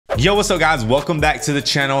Yo, what's up guys? Welcome back to the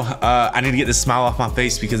channel. I need to get this smile off my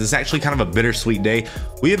face because it's actually kind of a bittersweet day.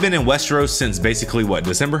 We have been in Westeros since basically what,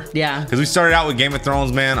 December? Yeah. Because we started out with Game of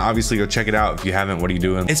Thrones, man. Obviously go check it out if you haven't. What are you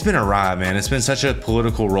doing? It's been a ride, man. It's been such a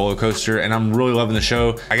political roller coaster and I'm really loving the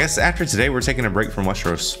show. I guess after today, we're taking a break from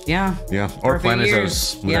Westeros. Yeah. Yeah. Or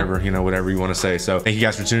Planetos, whatever, you know, whatever you want to say. So thank you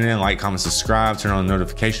guys for tuning in. Like, comment, subscribe, turn on the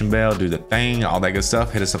notification bell, do the thing, all that good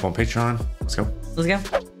stuff. Hit us up on Patreon. Let's go. Let's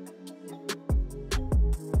go.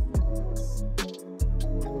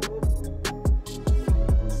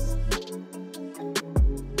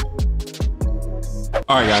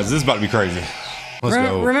 All right, guys, this is about to be crazy. Let's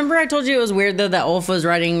go. Remember I told you it was weird though that Ulf was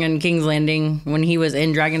riding in King's Landing when he was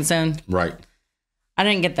in Dragonstone? Right. I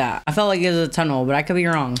didn't get that. I felt like it was a tunnel, but I could be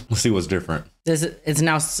wrong. Let's see what's different. It's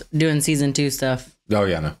now doing season 2 stuff. Oh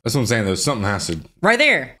yeah, no. That's what I'm saying. There's something has to. Right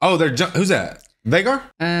there. Oh, who's that? Vhagar?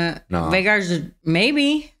 No. Vhagar's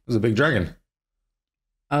maybe. It was a big dragon.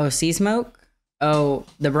 Oh, Sea Smoke. Oh,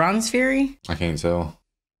 the Bronze Fury. I can't tell.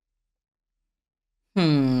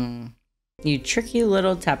 You tricky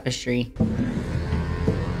little tapestry.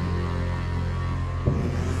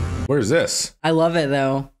 Where's this? I love it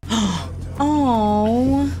though.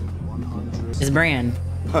 Oh, it's Bran.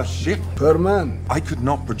 Per ship, per man. I could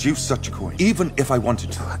not produce such a coin, even if I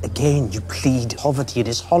wanted to. Again, you plead poverty. It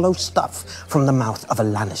is hollow stuff from the mouth of a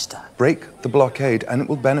Lannister. Break the blockade and it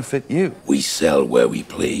will benefit you. We sell where we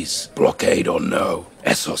please, blockade or no.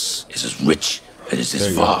 Essos is as rich and is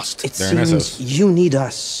as vast. It seems you need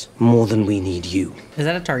us more than we need you. Is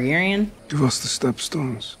that a Targaryen? Give us the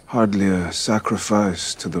stepstones. Hardly a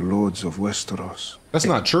sacrifice to the lords of Westeros. That's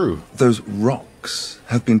not true. Those rocks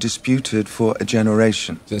have been disputed for a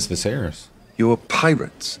generation. Since Viserys. You're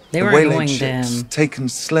pirates. They were whaling going to ships, him. taken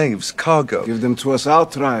slaves, cargo. Give them to us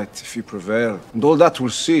outright if you prevail. And all that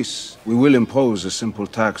will cease. We will impose a simple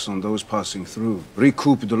tax on those passing through.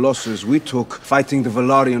 Recoup the losses we took fighting the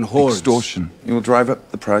Valyrian hordes. Extortion. You will drive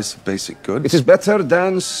up the price of basic goods. It is better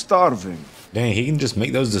than starving. Dang, he can just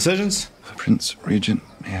make those decisions? The Prince Regent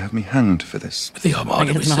may have me hanged for this. With the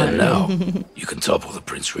armada we send now, you can topple the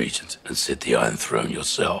Prince Regent and sit the Iron Throne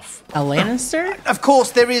yourself. A Lannister? Of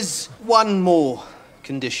course, there is one more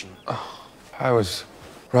condition. I was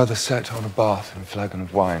rather set on a bath and a flagon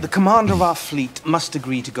of wine. The commander of our fleet must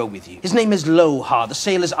agree to go with you. His name is Lohar. The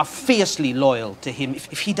sailors are fiercely loyal to him.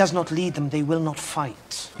 If he does not lead them, they will not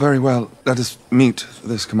fight. Very well. Let us meet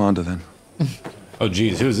this commander then. Oh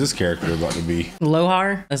geez, who is this character about to be?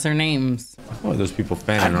 Lohar? That's their names. Oh, those people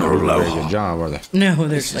fanning Admiral on a very Lohar. good job, are they? No,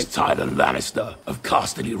 This there's is Tyler Lannister of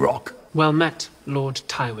Casterly Rock. Well met, Lord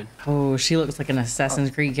Tywin. Oh, she looks like an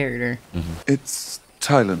Assassin's Creed character. It's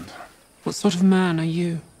Thailand. What sort of man are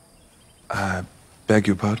you? Beg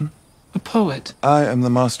your pardon? A poet. I am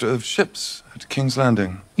the master of ships at King's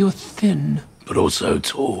Landing. You're thin. But also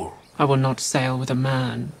tall. I will not sail with a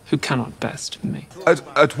man who cannot best me.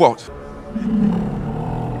 At what?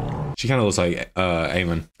 She kind of looks like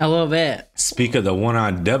Aemon. A little bit. Speak of the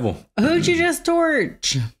one-eyed devil. Who'd you just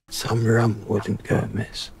torch? Some rum wouldn't go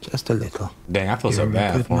amiss. Just a little. Dang, I feel so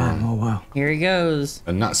bad for him. Oh, wow. Here he goes.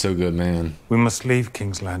 A not so good man. We must leave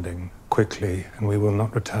King's Landing quickly, and we will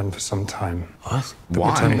not return for some time. What? The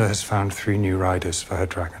Why? Pretender has found 3 new riders for her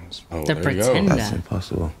dragons. Oh, The there you go. Pretender. That's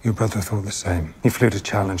impossible. Your brother thought the same. He flew to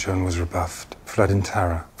challenge her and was rebuffed. Fled in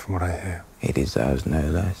terror, from what I hear. He deserves no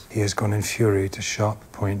less. He has gone in fury to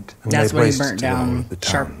Sharp Point and That's laid what he waste burnt to the whole down. of the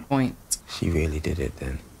town. Sharp Point. She really did it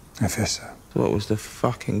then. I fear so. So what was the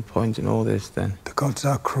fucking point in all this then? The gods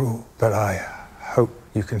are cruel, but I hope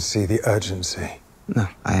you can see the urgency. No,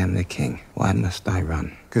 I am the king. Why must I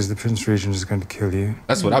run? Because the Prince Regent is going to kill you.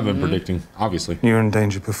 That's what I've been predicting, obviously. You were in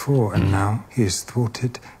danger before, and now he is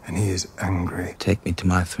thwarted and he is angry. Take me to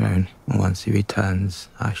my throne, and once he returns,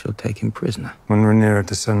 I shall take him prisoner. When Rhaenyra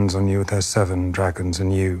descends on you with her 7 dragons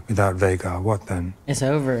and you without Vhagar, what then? It's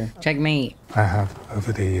over. Checkmate. I have,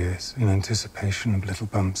 over the years, in anticipation of little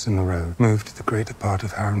bumps in the road, moved the greater part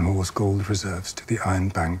of Harrenhal's gold reserves to the Iron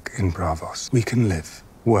Bank in Bravos. We can live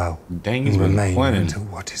well Dang, he's and been remain planning. until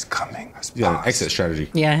what is coming has He's got an passed. exit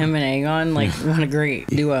strategy. Yeah, him and Aegon, like, what a great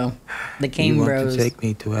duo. The You Kane want Bros. to take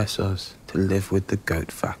me to Essos to live with the goat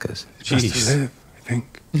fuckers. Just Jeez. to live, I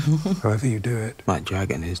think. However you do it. My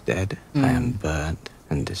dragon is dead. I am burnt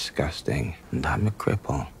and disgusting, and I'm a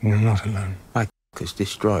cripple. You're not alone. My is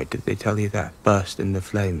destroyed. Did they tell you that? Burst in the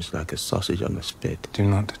flames like a sausage on a spit. Do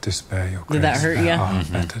not despair, your grace. Did that hurt There ya? are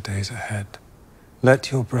better days ahead.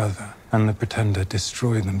 Let your brother and the Pretender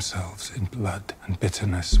destroy themselves in blood and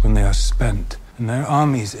bitterness. When they are spent and their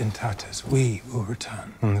armies in tatters, we will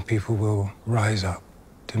return, and the people will rise up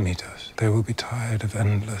to meet us. They will be tired of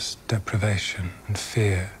endless deprivation and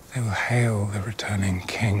fear They will hail the returning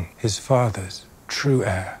king, his father's true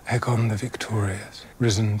heir, Aegon the Victorious,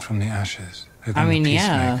 risen from the ashes. Aegon I mean, the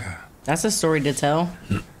yeah, Peacemaker, that's a story to tell.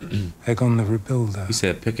 Aegon the Rebuilder. He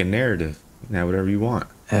said, pick a narrative. Now, whatever you want.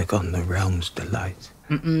 Aegon the realm's delight.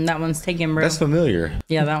 That one's taken, bro. That's familiar.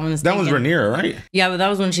 Yeah, that one's That taken. was Rhaenyra, right? Yeah, but that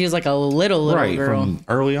was when she was like a little Right, girl. from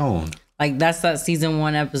early on. Like, that's that season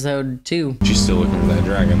 1, episode 2. She's still looking for that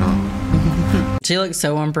dragon, huh? She looks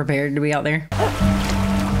so unprepared to be out there.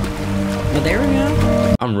 But there we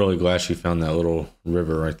go. I'm really glad she found that little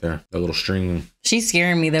river right there. That little stream. She's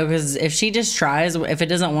scaring me, though, because if she just tries, if it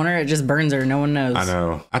doesn't want her, it just burns her. No one knows. I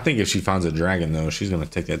know. I think if she finds a dragon, though, she's going to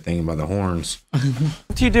take that thing by the horns.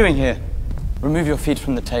 What are you doing here? Remove your feet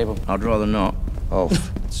from the table. I'd rather not.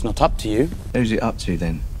 Ulf, it's not up to you. Who's it up to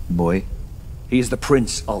then, boy? He is the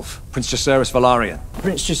prince, Ulf. Prince Jacaerys Velaryon.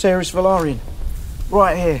 Prince Jacaerys Velaryon.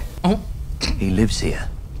 Right here. He lives here.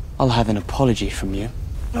 I'll have an apology from you.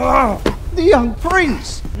 Oh, the young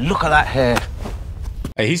prince! Look at that hair.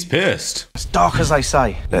 Hey, he's pissed. As dark as they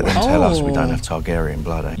say. Let them tell us we don't Oh. have Targaryen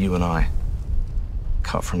blood, eh? You and I,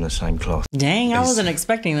 cut from the same cloth. Dang, I wasn't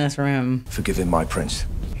expecting this from him. Forgive him, my prince.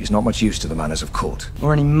 He's not much used to the manners of court.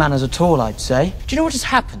 Or any manners at all, I'd say. Do you know what has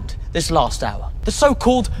happened this last hour? The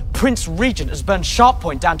so-called Prince Regent has burned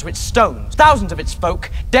Sharppoint down to its stones. Thousands of its folk,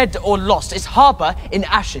 dead or lost, its harbour in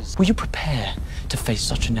ashes. Will you prepare to face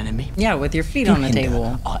such an enemy? Yeah, with your feet You on the hinder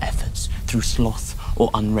table. our efforts through sloth or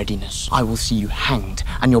unreadiness. I will see you hanged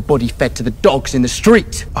and your body fed to the dogs in the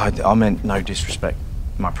street. I meant no disrespect,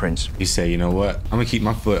 my prince. You say, you know what? I'm going to keep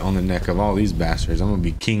my foot on the neck of all these bastards. I'm going to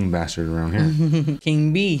be king bastard around here.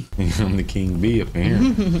 King B. I'm the king bee up in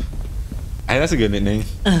here. Hey, that's a good nickname.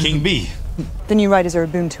 King bee. The new riders are a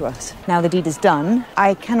boon to us. Now the deed is done,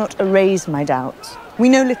 I cannot erase my doubts. We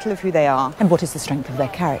know little of who they are and what is the strength of their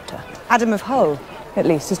character. Adam of Hull, at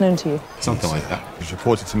least, is known to you. Something like that. It's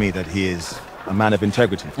reported to me that he is a man of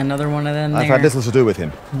integrity. Another one of them I've there. had little to do with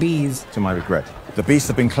him, Bees. to my regret. The beasts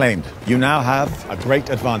have been claimed. You now have a great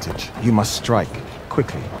advantage. You must strike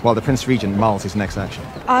quickly while the Prince Regent mulls his next action.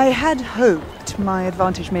 I had hoped my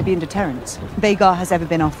advantage may be in deterrence. Vhagar has ever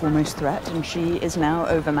been our foremost threat, and she is now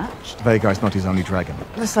overmatched. Vhagar is not his only dragon,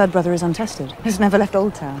 The third brother is untested, has never left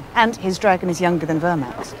Old Town, and his dragon is younger than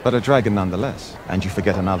Vermax. but a dragon nonetheless. And you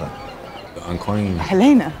forget another. Unclaimed.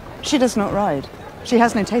 Helena, she does not ride. She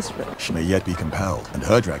has no taste for it. She may yet be compelled, and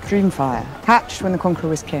her dragon. Dreamfire, hatched when the Conqueror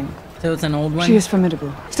was king. So it's an old one? She is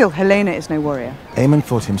formidable. Still, Helena is no warrior. Aemon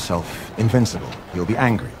thought himself invincible. He'll be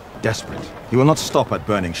angry, desperate. He will not stop at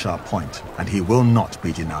burning Sharp Point, and he will not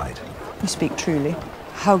be denied. You speak truly.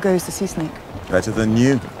 How goes the sea snake? Better than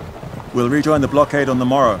you. We'll rejoin the blockade on the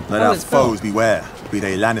morrow. Let our it's Phil. foes beware, be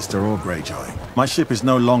they Lannister or Greyjoy. My ship is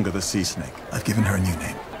no longer the Sea Snake. I've given her a new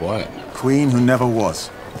name. What? Queen who never was.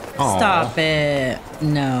 Aw. Stop it.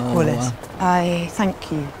 No. Wallace, I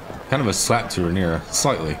thank you. Kind of a slap to Rhaenyra.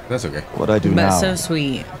 Slightly. That's okay. What I do But now, so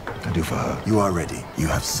sweet. I do for her. You are ready. You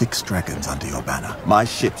have 6 dragons under your banner. My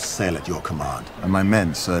ships sail at your command, and my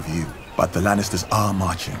men serve you. But the Lannisters are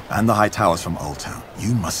marching, and the High Towers from Old Town.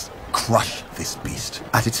 You must crush this beast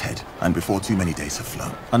at its head, and before too many days have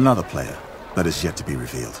flown. Another player that is yet to be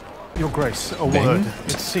revealed. Your Grace, a Then? word.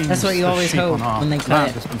 It seems That's what you the always sheep hope on our when they cut land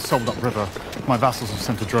it. has been sold upriver. My vassals have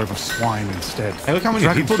sent a drove of swine instead. Hey, look how many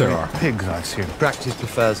Dragons people there to are. Pigs, I assume. Practice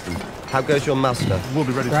prefers them. How goes your muster? We'll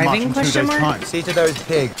be ready to Driving, march in 2 question days' mark? time. See to those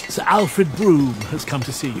pigs. Sir Alfred Broom has come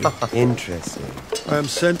to see you. Interesting. I am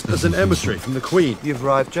sent as an emissary from the Queen. You've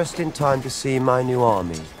arrived just in time to see my new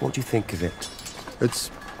army. What do you think of it? It's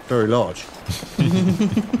very large.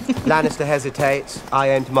 Lannister hesitates. I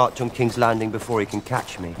aim to march on King's Landing before he can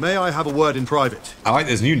catch me. May I have a word in private? I like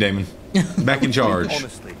this new Damon. Back in charge.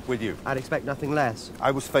 Honestly, with you. I'd expect nothing less.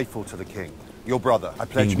 I was faithful to the king, your brother. I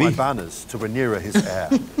pledge King my B. banners to Rhaenyra, his heir.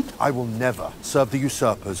 I will never serve the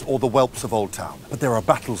usurpers or the whelps of Old Town. But there are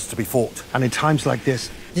battles to be fought. And in times like this...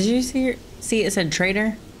 Did you see it said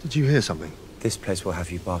traitor? Did you hear something? This place will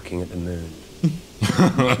have you barking at the moon.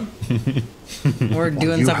 Or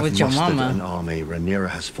doing something with your an mama. army, Rhaenyra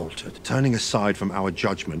has faltered, turning aside from our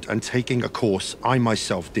judgment and taking a course I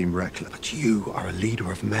myself deem reckless. But you are a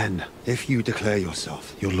leader of men. If you declare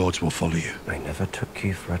yourself, your lords will follow you. I never took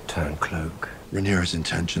you for a turncloak. Rhaenyra's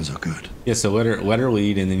intentions are good. Yeah, so let her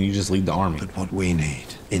lead, and then you just lead the army. But what we need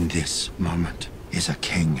in this moment is a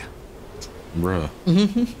king. Bruh.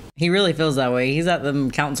 He really feels that way. He's at the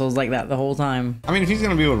councils like that the whole time. I mean, if he's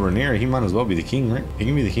going to be with Rhaenyra, he might as well be the king, right? He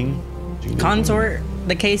can be the king. Consort,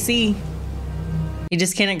 the KC. He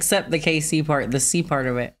just can't accept the KC part, the C part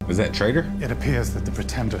of it. Was that traitor? It appears that the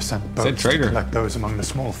Pretender sent boats to traitor. collect those among the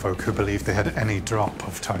small folk who believed they had any drop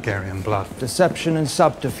of Targaryen blood. Deception and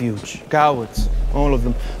subterfuge. Cowards. All of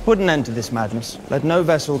them. Put an end to this madness. Let no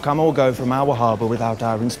vessel come or go from our harbour without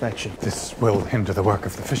our inspection. This will hinder the work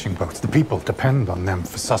of the fishing boats. The people depend on them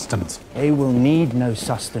for sustenance. They will need no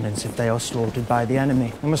sustenance if they are slaughtered by the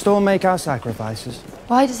enemy. We must all make our sacrifices.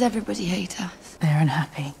 Why does everybody hate us? They're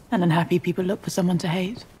unhappy. And unhappy people look for someone to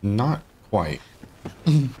hate. Not quite.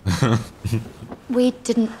 We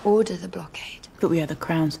didn't order the blockade. But we are the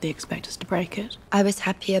crown, so they expect us to break it. I was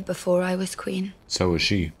happier before I was queen. So was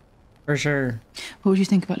she. For sure. What would you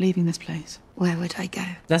think about leaving this place? Where would I go?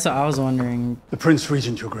 That's what I was wondering. The Prince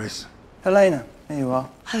Regent, Your Grace. Helena, here you are.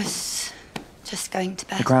 I was just going to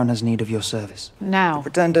bed. The crown has need of your service. Now. The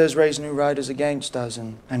Pretender has raised new riders against us,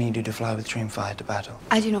 and I need you to fly with Dreamfire to battle.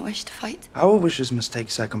 I do not wish to fight. Our wishes must take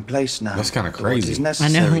second place now. That's kind of for what crazy. is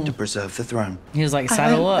necessary to preserve the throne. He was like, I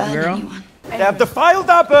saddle won't up, burn girl. anyone. They have defiled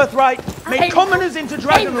our birthright, made commoners into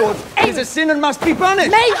dragon lords. It is a sin and must be punished.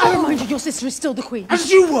 May I remind you, your sister is still the queen. As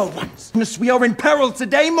you were once. We are in peril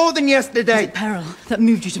today more than yesterday. Peril that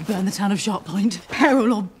moved you to burn the town of Sharppoint.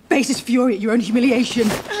 Peril or basest fury at your own humiliation.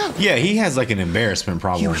 Yeah, he has like an embarrassment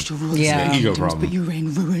problem. You wish to rule Yeah, the ego kingdoms, problem. but you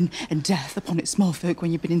rain ruin and death upon its small folk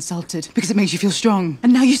when you've been insulted, because it makes you feel strong.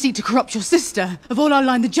 And now you seek to corrupt your sister, of all our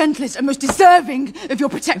line the gentlest and most deserving of your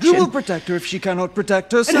protection. Who will protect her if she cannot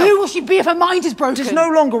protect herself? And who will she be if her mind is broken? It is no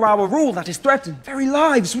longer our rule that is threatened. Very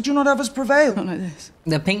lives would you not have us prevail? Not like this.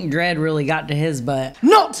 The pink dread really got to his butt.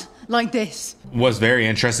 Not like this. What's very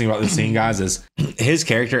interesting about this scene, guys, is his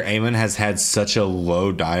character Aemon has had such a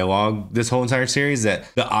low dialogue this whole entire series that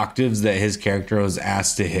the octaves that his character was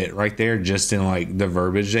asked to hit right there, just in like the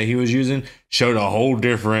verbiage that he was using, showed a whole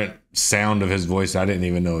different sound of his voice I didn't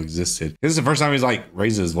even know existed. This is the first time he's like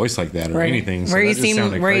raised his voice like that or anything. So where he that just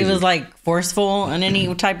sounded seemed, where crazy. he was like forceful in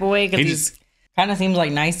any type of way, because he's kind of seems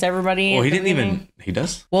like nice to everybody. Well, at he the didn't beginning. even. He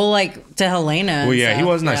does. Well, like to Helena. Well, yeah, and he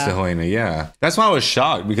stuff, was nice yeah. to Helena. Yeah, that's why I was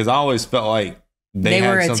shocked, because I always felt like they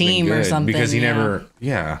were had a something team or good, something, because he yeah. never.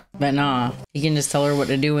 Yeah. But nah, he can just tell her what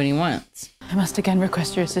to do when he wants. I must again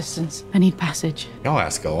request your assistance. I need passage. Y'all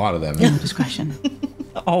ask a lot of them. Your discretion.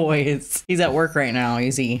 Always. He's at work right now.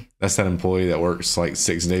 Is he? That's that employee that works like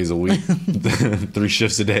 6 days a week, 3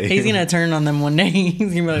 shifts a day. He's gonna turn on them one day.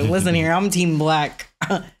 He's gonna be like, "Listen here, I'm Team Black.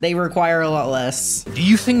 They require a lot less." Do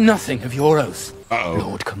you think nothing of your oath,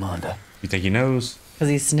 Lord Commander? You think he knows? Because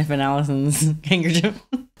he's sniffing Allison's handkerchief.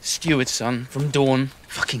 Steward's son from Dawn,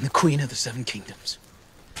 fucking the Queen of the Seven Kingdoms.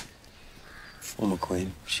 Former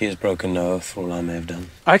queen. She has broken no oath for all I may have done.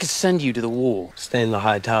 I could send you to the wall. Stay in the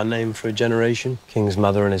High Tower name for a generation. King's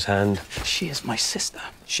mother in his hand. She is my sister.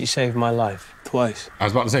 She saved my life. Twice. I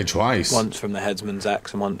was about to say twice. Once from the headsman's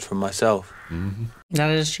axe and once from myself. That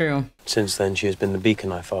is true. Since then, she has been the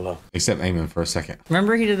beacon I follow. Except Aemon for a second.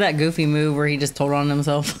 Remember he did that goofy move where he just told on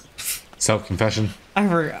himself? Self-confession. Do I've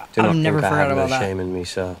not never think I forgot have about no that. shame in me,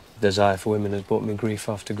 sir. Desire for women has brought me grief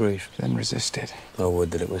after grief. Then resisted. I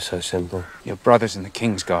would that it was so simple. Your brothers in the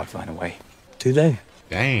King's Guard find a way. Do they?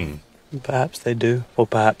 Dang. Perhaps they do. Or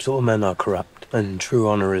perhaps all men are corrupt, and true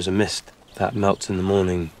honour is a mist that melts in the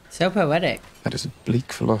morning. So poetic. That is a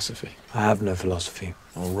bleak philosophy. I have no philosophy.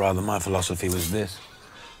 Or rather, my philosophy was this.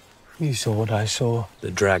 You saw what I saw. The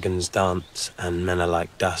dragons dance, and men are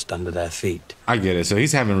like dust under their feet. I get it. So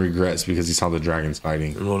he's having regrets because he saw the dragons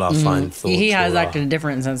fighting. And all our fine thoughts He has or our acted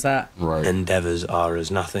different since that. Right. endeavours are as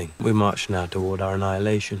nothing. We march now toward our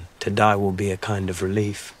annihilation. To die will be a kind of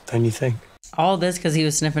relief, don't you think? All this because he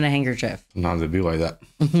was sniffing a handkerchief. Sometimes it be like that.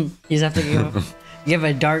 You just have to give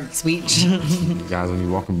a dark speech. Guys, when you're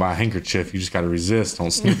walking by a handkerchief, you just got to resist. Don't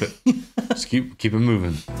sniff it. Just keep it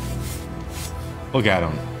moving. Look at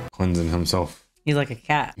him. Cleansing himself. He's like a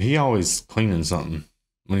cat. He always cleaning something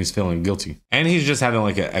when he's feeling guilty. And he's just having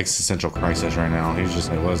like an existential crisis right now. He's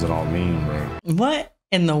just like, what does it all mean, bro? What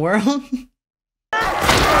in the world?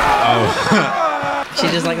 Oh. She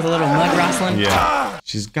just like a little mud wrestling. Yeah.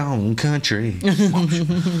 She's gone country.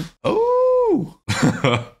 Oh.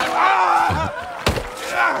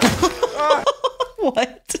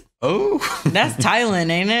 What? Oh. That's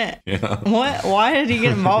Thailand, ain't it? Yeah. What? Why did he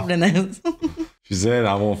get involved in this? She said,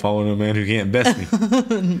 I won't follow no man who can't best me.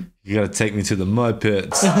 You gotta take me to the mud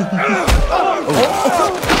pits.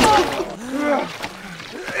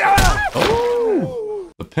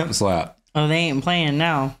 Oh. The pimp slap. Oh, they ain't playing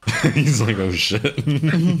now. He's like, oh shit.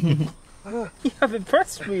 You have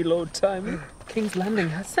impressed me, Lord Timon. King's Landing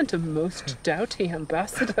has sent a most doughty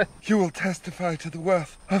ambassador. You will testify to the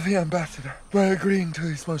worth of the ambassador by agreeing to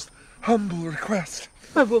his most humble request.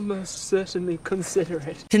 I will most certainly consider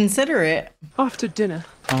it. Consider it. After dinner.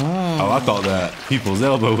 Oh, I thought that people's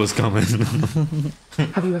elbow was coming.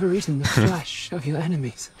 Have you ever eaten the flesh of your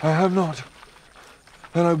enemies? I have not.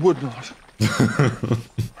 And I would not.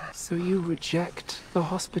 So you reject the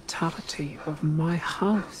hospitality of my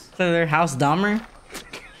house? So their house Dahmer?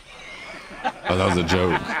 Oh, that was a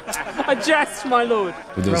joke. A jest, my lord.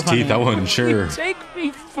 With those teeth, I wasn't sure. You take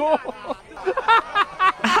me for...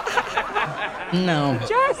 No.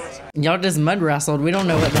 Just. Y'all just mud wrestled. We don't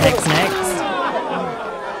know what the heck's next.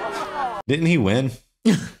 Didn't he win?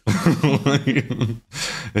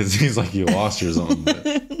 It seems like you lost or something. But...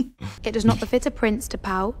 It does not befit a prince to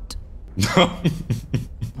pout. I'm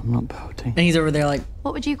not pouting. And he's over there like,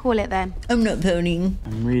 What would you call it then? I'm not pouting.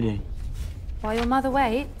 I'm reading. While your mother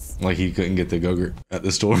waits. Like he couldn't get the Go-Gurt at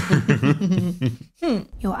the store.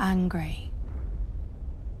 You're angry.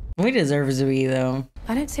 We deserve to be, though.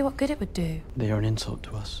 I don't see what good it would do. They are an insult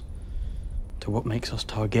to us. To what makes us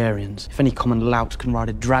Targaryens. If any common lout can ride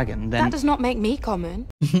a dragon, then... That does not make me common.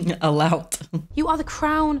 A lout. You are the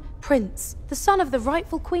crown prince, the son of the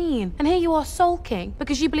rightful queen. And here you are sulking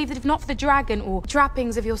because you believe that if not for the dragon or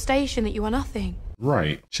trappings of your station that you are nothing.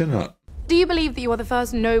 Right. Shut up. Do you believe that you are the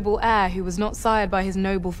first noble heir who was not sired by his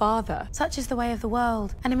noble father? Such is the way of the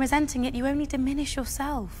world, and in resenting it, you only diminish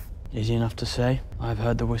yourself. Easy enough to say. I've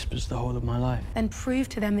heard the whispers the whole of my life. Then prove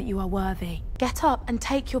to them that you are worthy. Get up and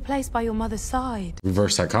take your place by your mother's side.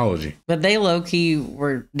 Reverse psychology. But they low-key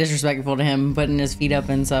were disrespectful to him, putting his feet up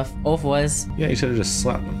and stuff. Ulf was. Yeah, you should have just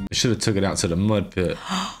slapped him. You should have took it out to the mud pit.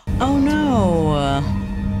 Oh no.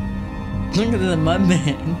 Look at the mud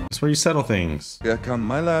man. That's where you settle things. Here come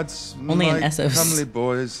my lads, Only my in Essos. comely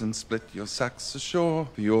boys, and split your sacks ashore.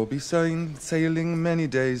 For you'll be sailing many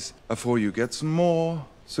days afore you get some more.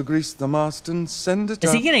 So grease the mast and send it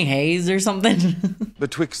Is up. he getting hazed or something?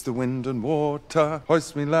 Betwixt the wind and water,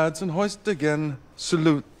 hoist me lads and hoist again.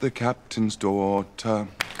 Salute the captain's daughter.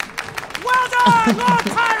 Well done, Lord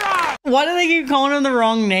Tyrod! Why do they keep calling him the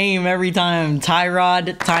wrong name every time? Tyrod,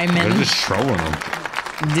 They're Timon. just trolling him.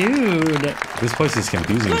 Dude. This place is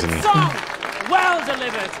confusing to me. Song! Well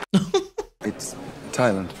delivered! It's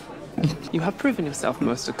Thailand. You have proven yourself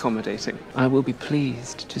most accommodating. I will be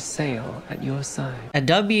pleased to sail at your side. A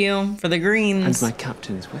W for the And Greens. my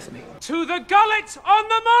captain's with me. To the gullet on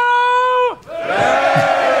the morrow!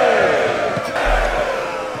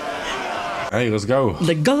 Hey, let's go.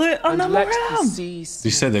 The gullet on the let morrow. the seas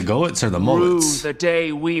You said the gullets or the rue mullets? the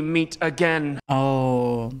day we meet again.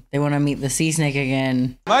 Oh, they want to meet the sea snake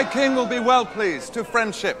again. My king will be well pleased to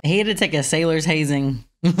friendship. He had to take a sailor's hazing.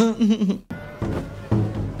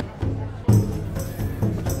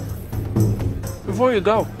 Before you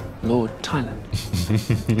go, Lord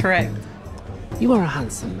Thailand, Correct. you are a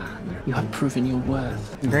handsome man. You have proven your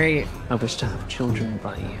worth. Great. I wish to have children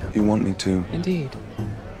by you. You want me to? Indeed.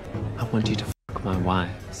 I want you to fuck my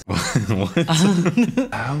wives.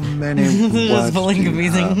 How many This is wives fully do you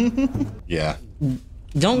confusing. Yeah.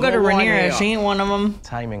 Don't go to More wine Rhaenyra. here. She ain't one of them.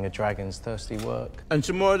 Taming a dragon's thirsty work. And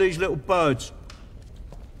some more of these little birds.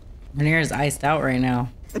 Rhaenyra's iced out right now.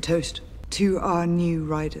 A toast to our new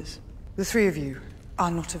riders. The three of you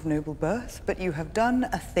are not of noble birth, but you have done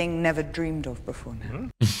a thing never dreamed of before now.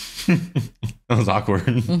 That was awkward.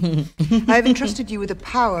 I have entrusted you with a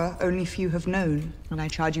power only few have known, and I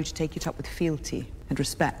charge you to take it up with fealty and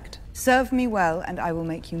respect. Serve me well, and I will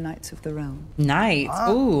make you knights of the realm. Knights.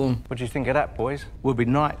 Ooh. What do you think of that, boys? We'll be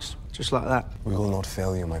knights, just like that. We will not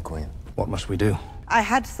fail you, my queen. What must we do? I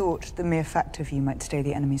had thought the mere fact of you might stay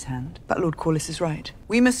the enemy's hand, but Lord Corlys is right.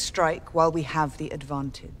 We must strike while we have the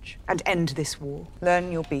advantage, and end this war.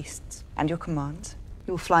 Learn your beasts and your commands.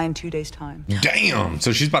 You will fly in 2 days' time. Damn.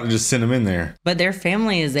 So she's about to just send him in there. But their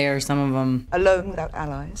family is there, some of them. Alone without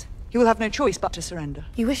allies. You will have no choice but to surrender.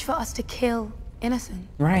 You wish for us to kill innocent.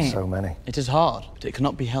 Right. So many. It is hard, but it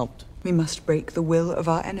cannot be helped. We must break the will of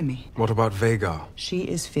our enemy. What about Vhagar? She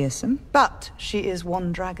is fearsome, but she is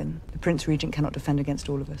one dragon. The Prince Regent cannot defend against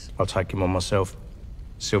all of us. I'll take him on myself.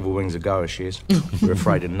 Silver Wings a go as she is. We're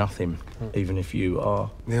afraid of nothing, even if you are.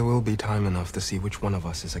 There will be time enough to see which one of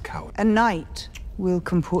us is a coward. A knight will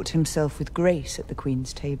comport himself with grace at the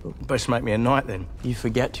Queen's table. Best make me a knight then. You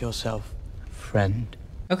forget yourself, friend.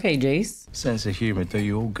 Okay, Jace. Sense of humour do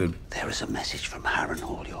you all good. There is a message from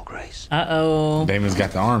Harrenhal, Your Grace. Uh-oh. Damon's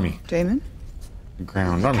got the army. Damon? The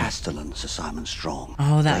Crown Army. Castellan, Sir Simon Strong.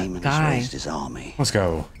 Oh, that Damon guy. has raised his army. Let's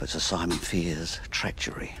go. But Sir Simon fears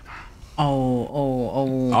treachery.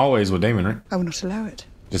 Oh. Always with Damon, right? I will not allow it.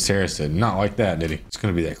 Just Sarah said, not like that, did he? It's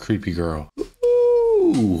gonna be that creepy girl.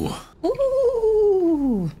 Ooh.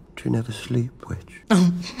 Ooh. Do you never sleep, witch?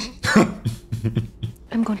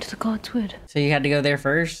 I'm going to the God's Wood. So you had to go there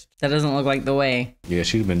first? That doesn't look like the way. Yeah,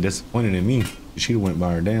 she'd have been disappointed in me. She'd have went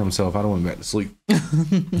by her damn self. I'd have went back to sleep.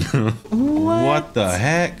 What the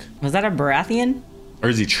heck? Was that a Baratheon? Or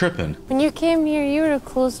is he tripping? When you came here, you were a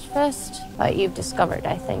closed fist. But you've discovered,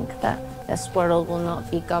 I think, that this world will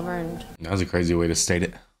not be governed. That was a crazy way to state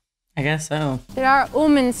it. I guess so. There are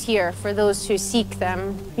omens here for those who seek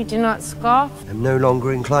them. You do not scoff. I'm no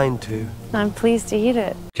longer inclined to. I'm pleased to hear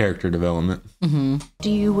it. Character development. Do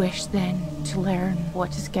you wish then to learn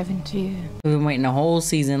what is given to you? We've been waiting a whole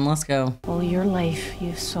season. Let's go. All your life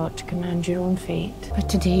you've sought to command your own fate. But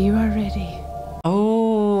today you are ready.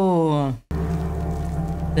 Oh.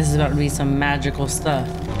 This is about to be some magical stuff.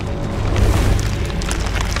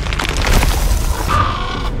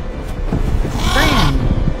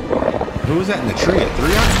 Who was that in the tree at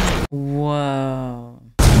 3? Whoa.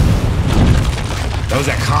 That was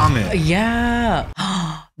that comment. Yeah.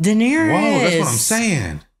 Daenerys. Whoa, that's what I'm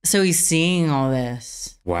saying. So he's seeing all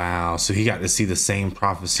this. Wow. So he got to see the same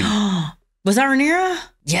prophecy. Was that Rhaenyra?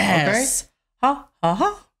 Yes. Okay. Ha ha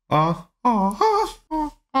ha.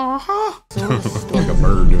 Like a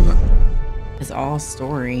bird doing that. It's all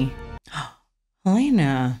story.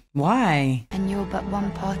 Helena, why? And you're but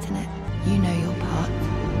one part in it. You know your part.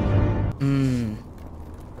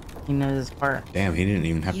 He knows his part. Damn, he didn't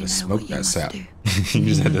even have to smoke that sap. He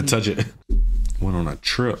just had to touch it. Went on a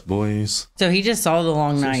trip, boys. So he just saw the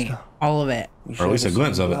long night. All of it. Or at least a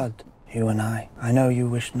glimpse of it. You and I know you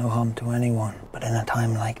wish no harm to anyone, but in a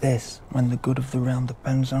time like this, when the good of the realm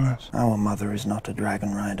depends on us, our mother is not a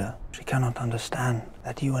dragon rider. She cannot understand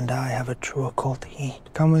that you and I have a truer call to heed.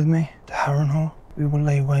 Come with me to Harrenhal. We will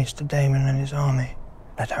lay waste to Daemon and his army.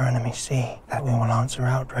 Let our enemies see that we will answer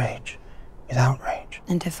outrage with outrage.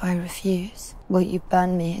 And if I refuse, will you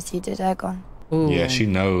burn me as you did Aegon? Ooh. Yeah, she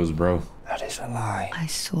knows, bro. That is a lie. I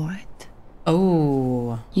saw it.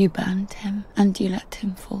 Oh. You burned him, and you let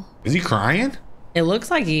him fall. Is he crying? It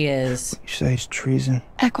looks like he is. You say it's treason.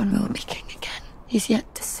 Aegon will be king again. He's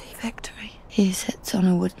yet to see victory. He sits on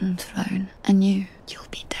a wooden throne, and you'll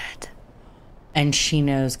be dead. And she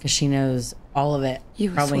knows, because she knows all of it.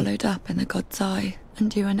 You were swallowed up in the god's eye,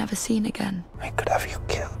 and you were never seen again. I could have you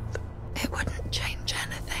killed. It wouldn't change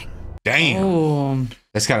anything. Damn. Oh.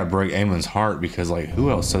 That's got to break Aemon's heart because, like,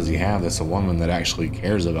 who else does he have that's a woman that actually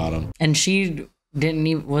cares about him? And she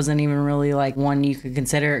wasn't even really like one you could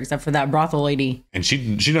consider except for that brothel lady. And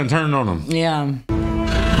she done turned on him. Yeah.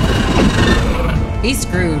 He's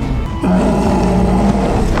screwed.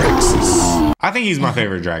 I think he's my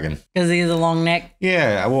favorite dragon. Because he has a long neck?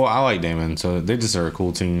 Yeah, well, I like Daemon, so they just are a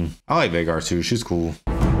cool team. I like Vhagar too. She's cool.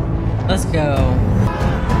 Let's go.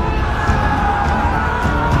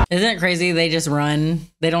 Isn't it crazy they just run?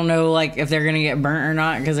 They don't know like if they're going to get burnt or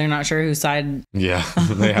not because they're not sure whose side. Yeah,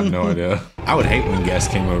 they have no idea. I would hate when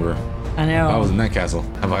guests came over. I know. If I was in that castle.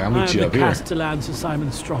 I'm like, I'll meet you up here. Castellan Sir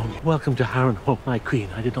Simon Strong. Welcome to Harrenhal, my queen.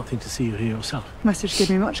 I did not think to see you here yourself. Message gave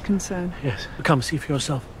me much concern. Yes, come see for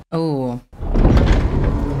yourself. Oh.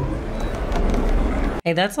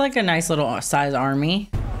 Hey, that's like a nice little size army.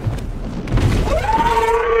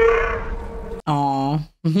 Aw.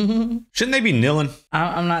 Shouldn't they be kneeling?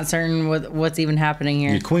 I'm not certain what's even happening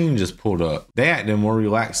here. Your queen just pulled up. They acting more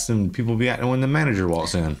relaxed than people be acting when the manager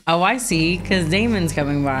walks in. Oh, I see. Because Daemon's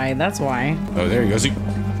coming by. That's why. Oh, there he goes.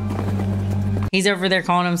 He's over there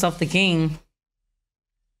calling himself the king.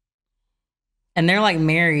 And they're like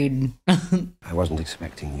married. I wasn't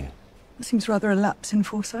expecting you. It seems rather a lapse in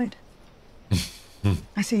foresight.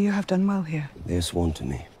 I see you have done well here. They are sworn to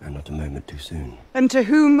me, and not a moment too soon. And to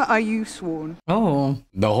whom are you sworn? Oh.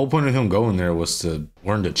 The whole point of him going there was to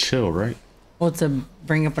learn to chill, right? Well, to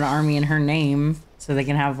bring up an army in her name so they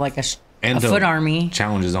can have like a foot army.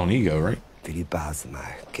 Challenge his own ego, right? He's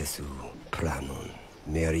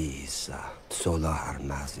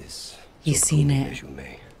seen it.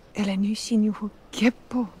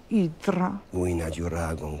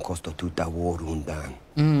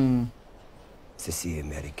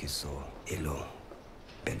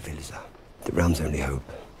 The realm's only hope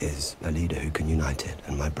is a leader who can unite it,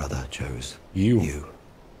 and my brother chose you.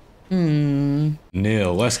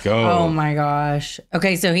 Neil, let's go. Oh my gosh.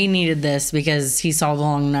 Okay, so he needed this because he saw the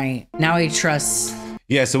long night. Now he trusts.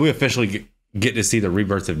 Yeah, so we officially get to see the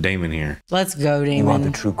rebirth of Daemon here. Let's go, Daemon. You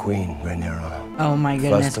are the true queen, Rhaenyra. Oh my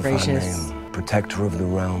goodness First of gracious. her name, protector of the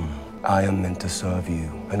realm. I am meant to serve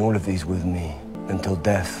you, and all of these with me, until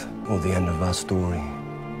death or the end of our story.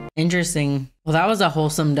 Interesting. Well, that was a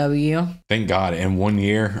wholesome W. Thank God. In 1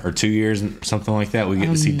 year or 2 years, something like that, we get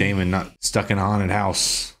to see Daemon not stuck in a haunted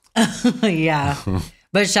house. Yeah.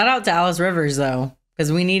 But shout out to Alice Rivers, though,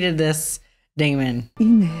 because we needed this Damon.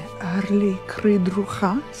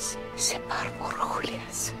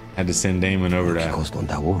 Had to send Damon over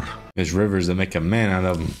to. There's rivers that make a man out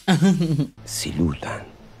of him. Silutan.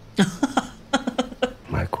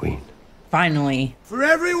 My queen. Finally. For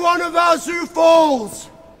every one of us who falls,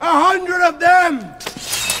 100 of them,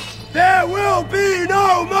 there will be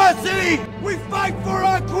no mercy. We fight for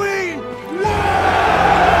our queen.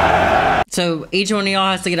 So each one of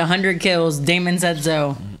y'all has to get 100 kills. Damon said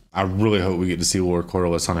so. I really hope we get to see Lord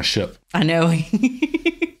Corlys on a ship. I know.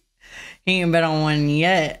 He ain't been on one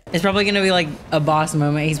yet. It's probably going to be like a boss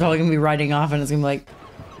moment. He's probably going to be riding off and it's going to be like...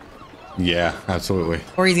 Yeah, absolutely.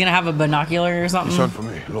 Or he's going to have a binocular or something. Son for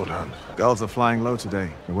me, Lord Hand. Gulls are flying low today.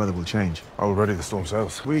 The weather will change. Already the storm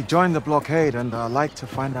sails. We joined the blockade and are like to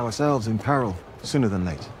find ourselves in peril sooner than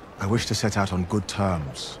late. I wish to set out on good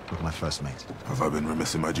terms with my first mate. Have I been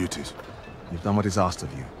remiss in my duties? You've done what is asked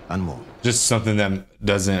of you, and more. Just something that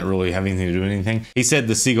doesn't really have anything to do with anything. He said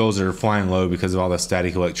the seagulls are flying low because of all the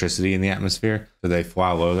static electricity in the atmosphere. So they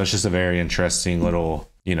fly low. That's just a very interesting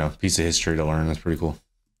little, piece of history to learn. That's pretty cool.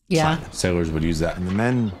 Yeah. Sailors would use that. And the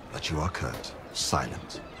men that you are curt,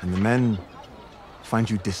 silent. And the men find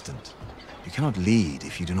you distant. You cannot lead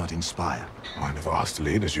if you do not inspire. I never asked to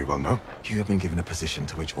lead, as you well know. You have been given a position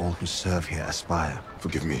to which all who serve here aspire.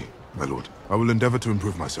 Forgive me, my lord. I will endeavor to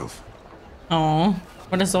improve myself. Oh,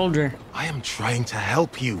 what a soldier. I am trying to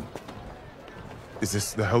help you. Is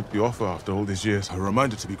this the help you offer after all these years? A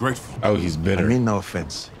reminder to be grateful. Oh, he's bitter. I mean no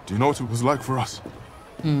offense. Do you know what it was like for us?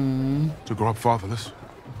 To grow up fatherless?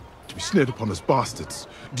 To be sneered upon as bastards?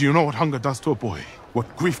 Do you know what hunger does to a boy?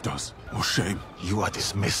 What grief does? Or shame? You are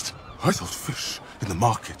dismissed. I sold fish in the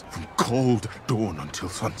market from cold dawn until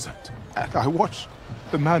sunset. And I watched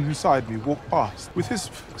the man beside me walk past with his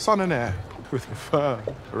son and heir, with the fur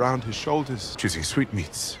around his shoulders, choosing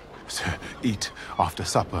sweetmeats to eat after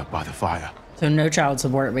supper by the fire. So no child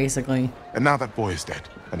support, basically. And now that boy is dead,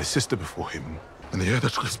 and his sister before him, and the heir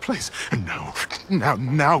that took his place. And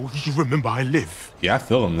now you remember I live. Yeah, I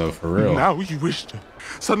feel him though, for real. Now you wish to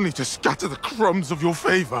suddenly to scatter the crumbs of your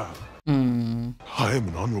favor. I am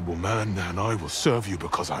an honorable man, and I will serve you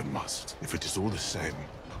because I must. If it is all the same,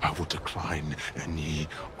 I will decline any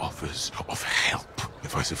offers of help.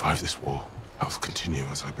 If I survive this war, I will continue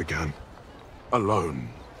as I began, alone.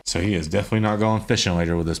 So he is definitely not going fishing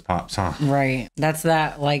later with his pops, huh? Right. That's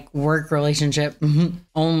that, like, work relationship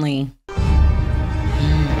only.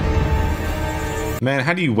 Man,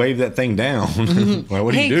 how do you wave that thing down? Like,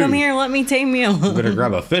 what do you do? Hey, come here, let me tame you. You better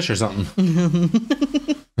grab a fish or something.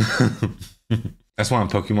 That's why in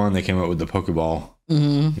Pokemon they came up with the Pokeball.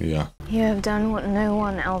 Yeah. You have done what no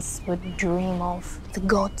one else would dream of. The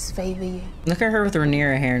gods favor you. Look at her with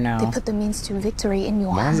Rhaenyra hair now. They put the means to victory in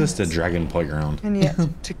your Why hands. is this the dragon playground? And yet,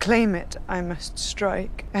 to claim it, I must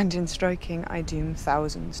strike. And in striking, I doom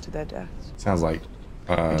thousands to their deaths. Sounds like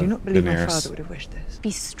I do not believe my Daenerys. father would have wished this.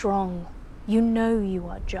 Be strong. You know you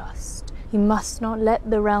are just. You must not let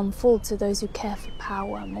the realm fall to those who care for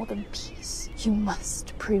power more than peace. You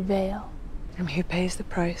must prevail. And who pays the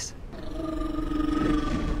price?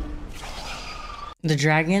 The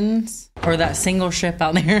dragons? Or that single ship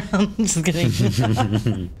out there? I'm just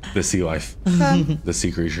kidding. The sea life. The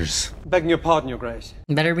sea creatures. Begging your pardon, your grace.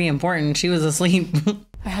 Better be important. She was asleep.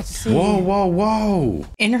 I had to see Whoa, you. whoa, whoa.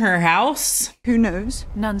 In her house? Who knows?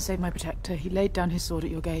 None save my protector. He laid down his sword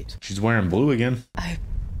at your gate. She's wearing blue again. I've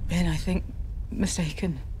been, I think,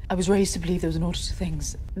 mistaken. I was raised to believe there was an order to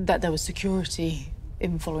things, that there was security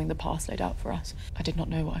in following the path laid out for us. I did not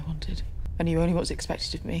know what I wanted. I knew only what was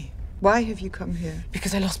expected of me. Why have you come here?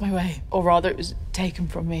 Because I lost my way, or rather it was taken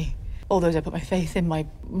from me. All those I put my faith in, my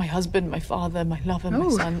husband, my father, my lover, my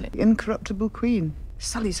son. Incorruptible queen.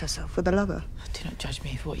 Sullies herself with a lover. Do not judge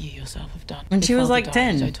me for what you yourself have done. When she was Father like died,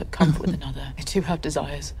 10. I took comfort with another. I too have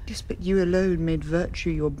desires. Yes, but you alone made virtue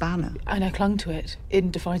your banner. And I clung to it, in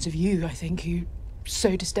defiance of you, I think, who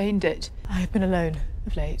so disdained it. I have been alone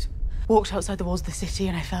of late. Walked outside the walls of the city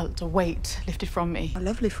and I felt a weight lifted from me.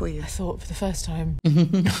 Lovely for you. I thought for the first time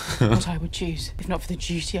what I would choose, if not for the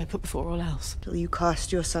duty I put before all else. Till you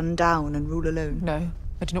cast your son down and rule alone. No,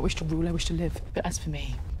 I do not wish to rule, I wish to live. But as for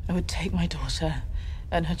me, I would take my daughter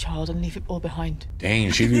and her child and leave it all behind.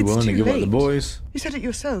 Dang, she'd be willing to give up the boys. You said it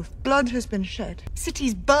yourself. Blood has been shed.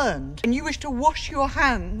 Cities burned. And you wish to wash your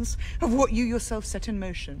hands of what you yourself set in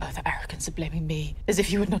motion. Oh, the arrogance of blaming me, as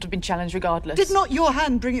if you would not have been challenged regardless. Did not your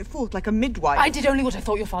hand bring it forth like a midwife? I did only what I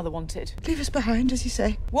thought your father wanted. Leave us behind, as you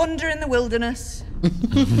say. Wander in the wilderness.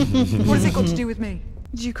 What has it got to do with me?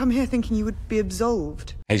 Did you come here thinking you would be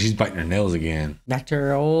absolved? Hey, she's biting her nails again. Back to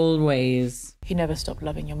her old ways. He never stopped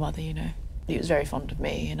loving your mother, you know. He was very fond of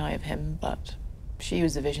me and I of him, but She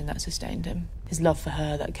was the vision that sustained him. His love for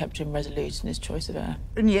her that kept him resolute in his choice of her.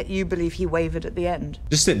 And yet you believe he wavered at the end.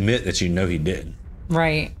 Just admit that you know he did.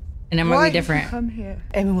 Right. And it might be different. Come here.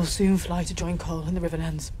 Aemon will soon fly to join Cole in the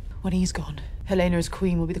Riverlands. When he's gone, Helena as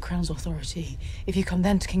queen will be the crown's authority. If you come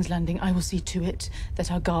then to King's Landing, I will see to it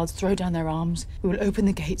that our guards throw down their arms. We will open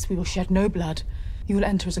the gates. We will shed no blood. You will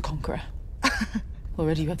enter as a conqueror.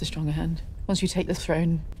 Already you have the stronger hand. Once you take the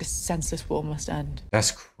throne, this senseless war must end.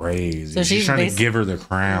 That's crazy. So she's trying to give her the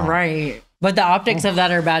crown. Right. But the optics of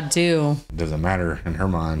that are bad too. Doesn't matter in her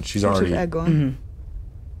mind. She's already.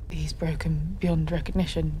 He's broken beyond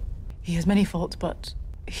recognition. He has many faults, but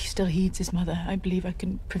he still heeds his mother. I believe I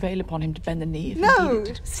can prevail upon him to bend the knee. If No,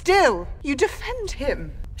 needed. still, you defend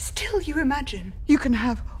him. Still, you imagine you can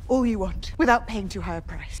have all you want without paying too high a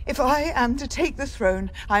price. If I am to take the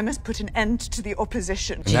throne, I must put an end to the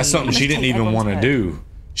opposition. And that's something she didn't even want to do.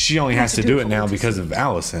 She only has to do it now because of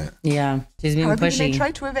Alicent. Yeah, she's being However, you may pushy.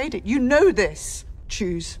 try to evade it. You know this.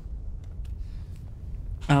 Choose.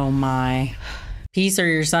 Oh my. Peace or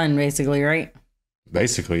your son, basically, right?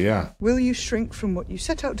 Basically, yeah. Will you shrink from what you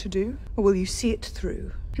set out to do, or will you see it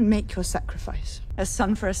through and make your sacrifice? A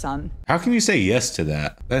son for a son. How can you say yes to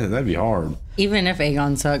that? That'd be hard. Even if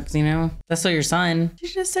Aegon sucks, you know? That's still your son. You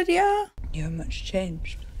just said yeah. You're much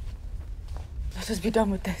changed. Let us be done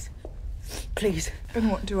with this. Please. And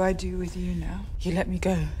what do I do with you now? You let me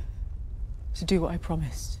go. To do what I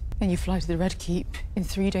promised. And you fly to the Red Keep in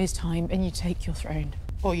 3 days' time and you take your throne.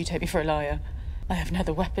 Or you take me for a liar. I have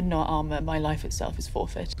neither weapon nor armor. My life itself is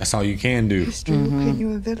forfeit. That's all you can do. History will paint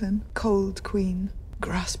you a villain. Cold queen.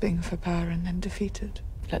 Grasping for power and then defeated.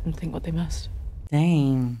 Let them think what they must.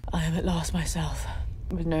 Dang. I am at last myself,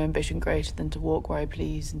 with no ambition greater than to walk where I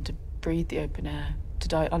please and to breathe the open air, to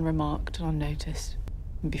die unremarked and unnoticed,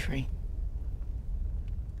 and be free.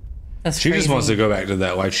 That's She crazy. just wants to go back to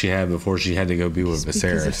that life she had before she had to go be with Speak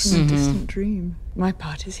as if Viserys. from a distant dream. My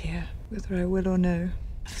part is here, whether I will or no.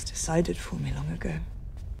 It's decided for me long ago.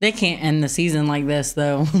 They can't end the season like this,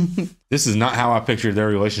 though. This is not how I pictured their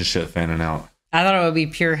relationship fanning out. I thought it would be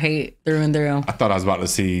pure hate through and through. I thought I was about to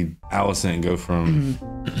see Alicent go from,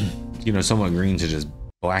 somewhat green to just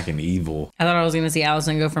black and evil. I thought I was going to see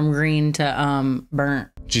Alicent go from green to burnt.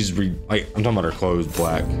 She's I'm talking about her clothes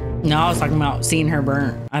black. No, I was talking about seeing her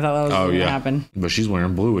burnt. I thought that was going to happen. But she's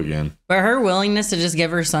wearing blue again. But her willingness to just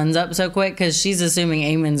give her sons up so quick, because she's assuming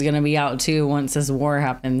Aemon's going to be out too once this war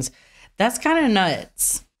happens. That's kind of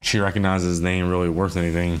nuts. She recognizes they ain't really worth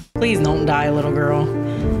anything. Please don't die, little girl.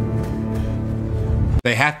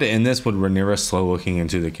 They have to end this with Rhaenyra slow looking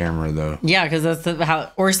into the camera, though. Yeah, because that's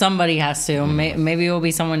how, or somebody has to. Maybe it will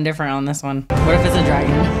be someone different on this one. What if it's a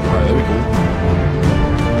dragon? Right, that'd be cool.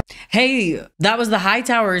 Hey, that was the High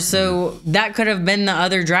Towers, so that could have been the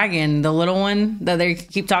other dragon, the little one that they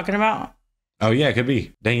keep talking about. Oh, yeah, it could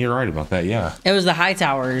be. Dang, you're right about that, yeah. It was the High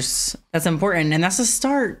Towers. That's important, and that's the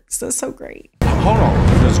Starks. That's so great. Hold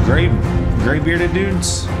on. Those gray bearded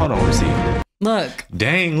dudes? Hold on, let me see. Look.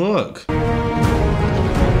 Dang, look.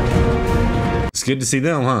 It's good to see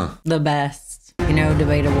them, huh? The best.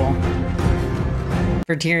 Debatable.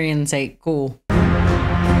 For Tyrion's sake, cool.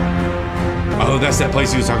 Oh, that's that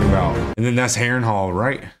place he was talking about. And then that's Harrenhal,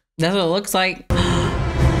 right? That's what it looks like.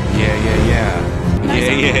 Yeah. Nice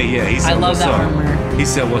Yeah. He said, I love what's that up? armor. He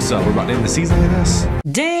said, what's up? We're about to end the season with us?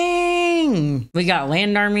 Dang! We got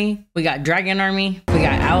land army. We got dragon army. We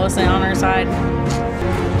got Alicent on our side.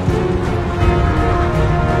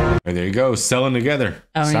 And there you go, selling together,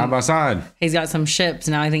 side by side. He's got some ships.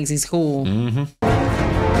 Now he thinks he's cool. Mm-hmm.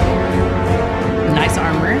 Nice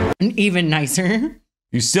armor. And even nicer.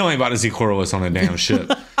 You still ain't about to see Corlys on a damn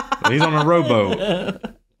ship. He's on a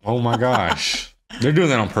rowboat. Oh my gosh. They're doing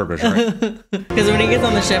that on purpose, right? Because when he gets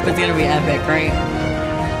on the ship, it's going to be epic, right?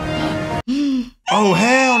 Oh,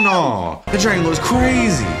 hell no. The dragon looks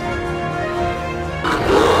crazy.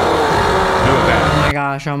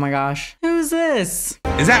 Oh my gosh. Who's this?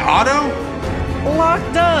 Is that Otto?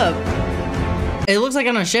 Locked up. It looks like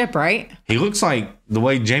on a ship, right? He looks like the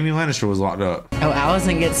way Jaime Lannister was locked up. Oh,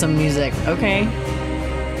 Alicent gets some music. Okay.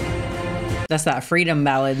 That's that freedom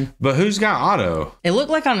ballad. But who's got Otto? It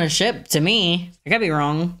looked like on a ship to me. I could be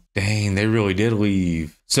wrong. Dang, they really did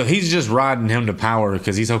leave. So he's just riding him to power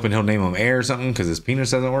because he's hoping he'll name him heir or something because his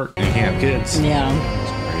penis doesn't work and he can't have kids. Yeah.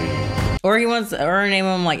 Or he wants, or name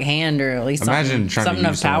him like Hand, or at least imagine trying something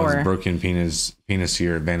to use of power. someone's broken penis to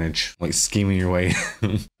your advantage, like scheming your way.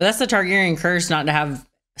 But that's the Targaryen curse, not to have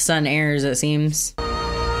son heirs. It seems.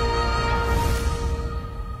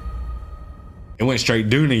 It went straight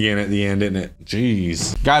Dune again at the end, didn't it?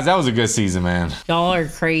 Jeez, guys, that was a good season, man. Y'all are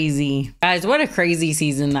crazy, guys. What a crazy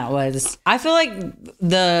season that was. I feel like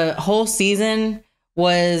the whole season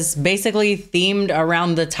was basically themed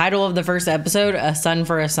around the title of the first episode, A Son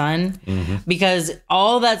for a Son, because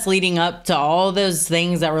all that's leading up to all those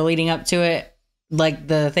things that were leading up to it, like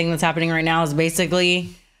the thing that's happening right now is basically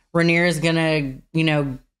Rhaenyra is gonna,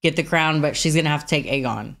 get the crown, but she's gonna have to take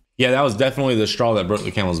Aegon. Yeah, that was definitely the straw that broke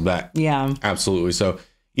the camel's back. Yeah, absolutely. So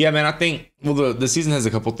yeah, man, I think the season has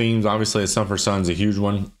a couple themes. Obviously, A Son for Son's a huge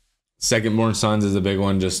one. Second-born sons is a big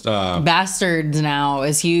one. Just bastards now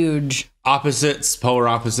is huge. Opposites, polar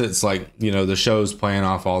opposites. Like, the show's playing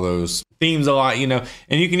off all those themes a lot. And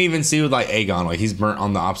you can even see with like Aegon, like he's burnt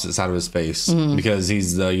on the opposite side of his face because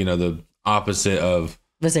he's the opposite of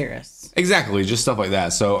Viserys. Exactly, just stuff like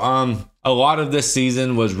that. So a lot of this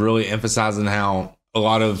season was really emphasizing how a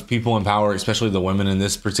lot of people in power, especially the women in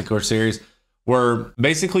this particular series, were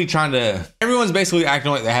basically everyone's basically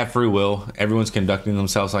acting like they have free will. Everyone's conducting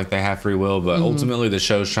themselves like they have free will, but ultimately the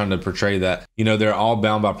show's trying to portray that, they're all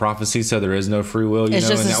bound by prophecy, so there is no free will, it's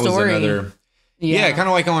just and a that story. was another kind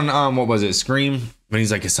of like on what was it, Scream, when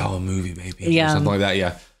he's like, it's all a movie, baby, or something like that.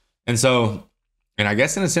 Yeah. And so, and I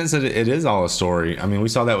guess in a sense that it is all a story. I mean, we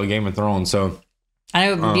saw that with Game of Thrones. So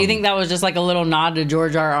I know, do you think that was just like a little nod to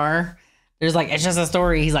George R.R.? There's like, it's just a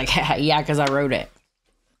story. He's like, yeah, because I wrote it.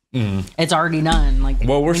 It's already done. Like, we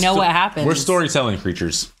know what happens. We're storytelling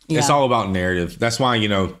creatures. Yeah. It's all about narrative. That's why,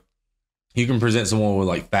 you can present someone with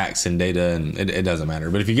like facts and data and it doesn't matter.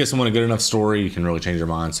 But if you get someone a good enough story, you can really change their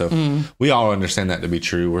mind. So we all understand that to be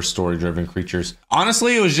true. We're story driven creatures.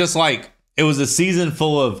 Honestly, it was just like, it was a season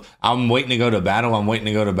full of, I'm waiting to go to battle. I'm waiting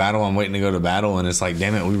to go to battle. I'm waiting to go to battle. And it's like,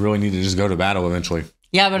 damn it, we really need to just go to battle eventually.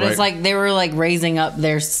 Yeah, but it's like they were like raising up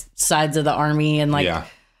their sides of the army and like,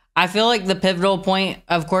 I feel like the pivotal point,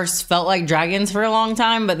 of course, felt like dragons for a long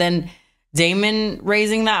time, but then Daemon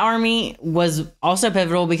raising that army was also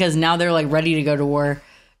pivotal because now they're like ready to go to war.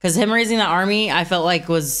 Because him raising the army, I felt like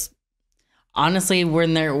was honestly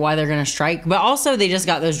why they're going to strike. But also they just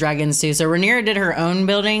got those dragons too. So Rhaenyra did her own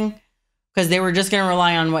building because they were just going to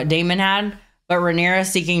rely on what Daemon had. But Rhaenyra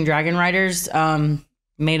seeking dragon riders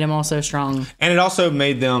made him also strong. And it also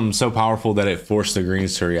made them so powerful that it forced the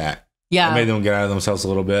Greens to react. Yeah. It made them get out of themselves a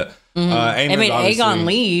little bit. It made Aegon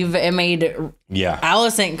leave. It made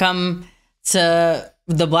Alicent come to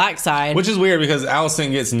the black side. Which is weird because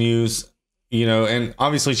Alicent gets news, and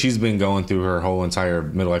obviously she's been going through her whole entire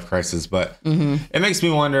midlife crisis. But it makes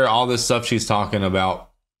me wonder all this stuff she's talking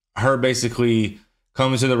about, her basically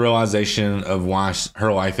coming to the realization of why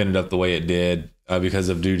her life ended up the way it did because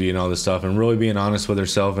of duty and all this stuff, and really being honest with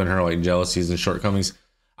herself and her like jealousies and shortcomings.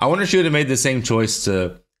 I wonder if she would have made the same choice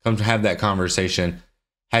to come to have that conversation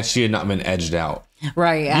had she had not been edged out.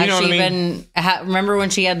 Right. You know what I mean? Remember when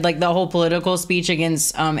she had like the whole political speech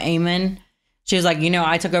against Aemon? She was like,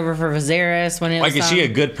 I took over for Viserys when it was is she a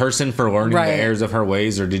good person for learning Right. the errors of her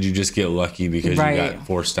ways, or did you just get lucky because Right. you got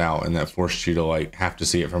forced out and that forced you to like have to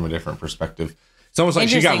see it from a different perspective? It's almost like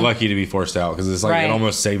she got lucky to be forced out because it's like Right. it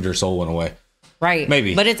almost saved her soul in a way. Right.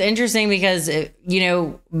 Maybe. But it's interesting because,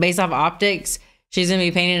 based off optics, she's going to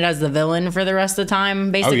be painted as the villain for the rest of the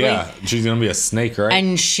time, basically. Oh, yeah. She's going to be a snake, right?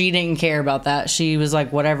 And she didn't care about that. She was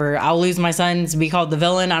like, whatever. I'll lose my son to be called the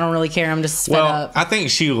villain. I don't really care. I'm just fed up. I think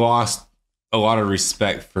she lost a lot of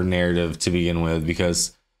respect for narrative to begin with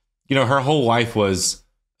because, her whole life was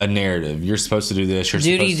a narrative. You're supposed to do this. You're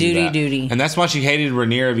supposed to do that. Duty. And that's why she hated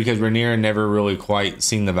Rhaenyra, because Rhaenyra never really quite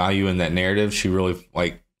seen the value in that narrative. She really,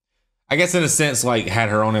 I guess in a sense, had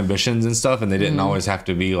her own ambitions and stuff, and they didn't always have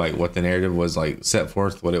to be what the narrative was set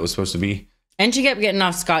forth, what it was supposed to be. And she kept getting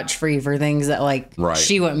off scotch-free for things that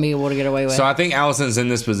she wouldn't be able to get away with. So I think Alicent's in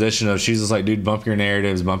this position of she's just like, dude, bump your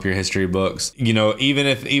narratives, bump your history books. Even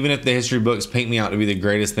if the history books paint me out to be the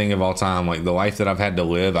greatest thing of all time, the life that I've had to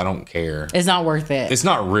live, I don't care. It's not worth it. It's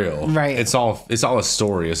not real. Right. It's all a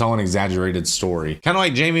story. It's all an exaggerated story. Kind of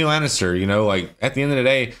like Jaime Lannister, at the end of the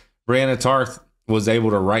day, Brienne of Tarth was able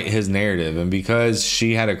to write his narrative, and because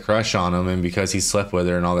she had a crush on him and because he slept with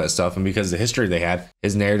her and all that stuff and because the history they had,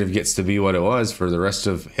 his narrative gets to be what it was for the rest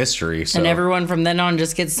of history. So, and everyone from then on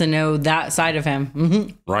just gets to know that side of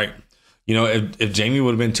him. Right. If Jaime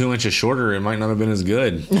would have been 2 inches shorter, it might not have been as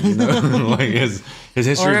good. His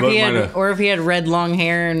history book might have. Or if he had red long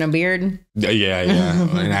hair and a beard. Yeah.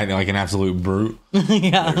 And acting like an absolute brute.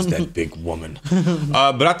 Yeah. There's that big woman.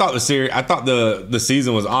 But I thought the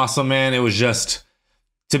season was awesome, man. It was just,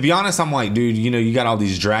 to be honest, I'm like, dude, you got all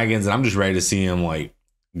these dragons, and I'm just ready to see him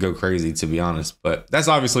go crazy, to be honest. But that's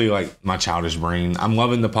obviously my childish brain. I'm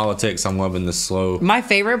loving the politics. I'm loving the slow. My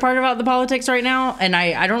favorite part about the politics right now, and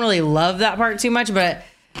I don't really love that part too much, but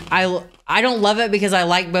I don't love it because I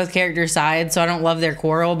like both character sides, so I don't love their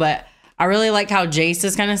quarrel, but I really like how Jace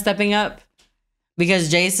is kind of stepping up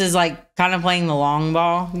because Jace is like kind of playing the long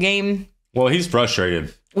ball game. Well, he's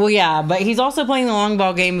frustrated. Well, yeah, but he's also playing the long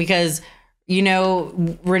ball game because, you know,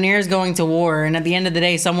 Rhaenyra's going to war, and at the end of the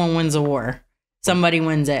day, someone wins a war. Somebody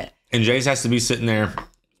wins it. And Jace has to be sitting there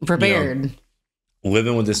prepared, you know,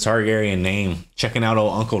 living with this Targaryen name, checking out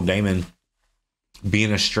old Uncle Daemon,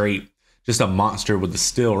 being just a monster with the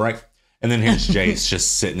steel, right? And then here's Jace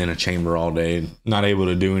just sitting in a chamber all day, not able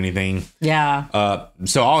to do anything. Yeah.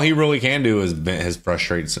 So all he really can do is vent his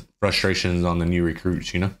frustrations on the new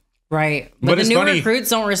recruits, you know? Right. But the new recruits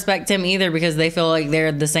don't respect him either because they feel like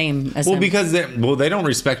they're the same as him. Because they don't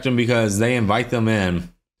respect him because they invite them in,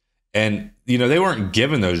 and you know they weren't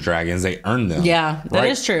given those dragons; they earned them. Yeah, that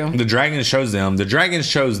is true. The dragon chose them. The dragons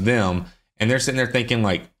chose them, and they're sitting there thinking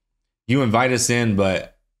like, "You invite us in,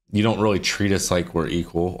 but you don't really treat us like we're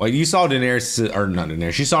equal." Like you saw Daenerys, or not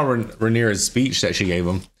Daenerys, she saw Rhaenyra's speech that she gave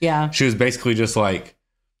them. Yeah, she was basically just like,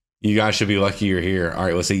 "You guys should be lucky you're here. All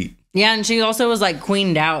right, let's eat." Yeah, and she also was like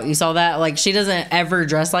queened out. You saw that? Like she doesn't ever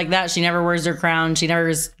dress like that. She never wears her crown. She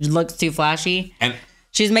never looks too flashy. And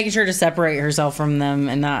she's making sure to separate herself from them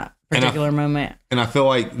in that particular moment. And I feel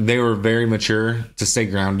like they were very mature to stay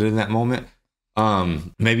grounded in that moment.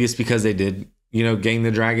 Maybe it's because they did, you know, gain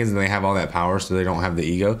the dragons and they have all that power, so they don't have the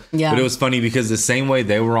ego. Yeah. But it was funny because the same way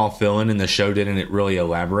they were all feeling, and the show didn't really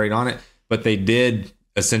elaborate on it, but they did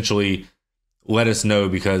essentially let us know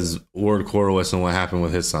because Lord Corlys and what happened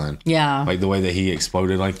with his son. Yeah. Like the way that he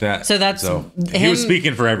exploded like that. So that's he was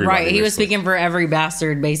speaking for everybody. Right. He was speaking for every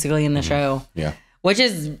bastard basically in the show. Yeah. Which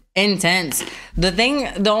is intense.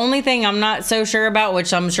 The only thing I'm not so sure about,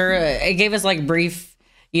 which I'm sure it gave us like brief,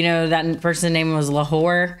 you know, that person's name was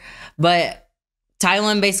Lahore, but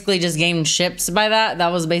Thailand basically just gained ships by that.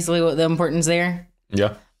 That was basically what the importance there.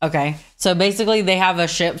 Yeah. Okay. So basically they have a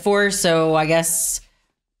ship force. So I guess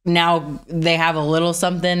now they have a little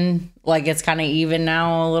something, like it's kind of even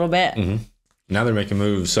now a little bit. Mm-hmm. Now they're making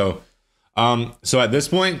moves. So at this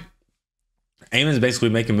point, Aemon's basically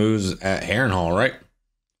making moves at Harrenhal, right?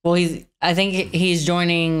 Well, I think he's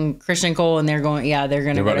joining Christian Cole, and they're going. Yeah, they're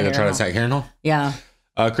going to. They're about to try to attack Harrenhal. Yeah.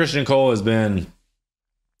 Christian Cole has been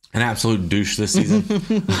an absolute douche this season.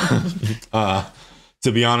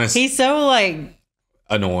 To be honest, he's so like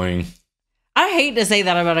annoying. I hate to say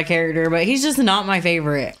that about a character, but he's just not my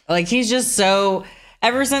favorite. Like he's just so.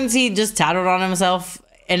 Ever since he just tattled on himself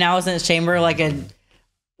in Alicent's chamber, like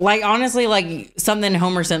honestly, like something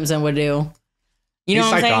Homer Simpson would do. You know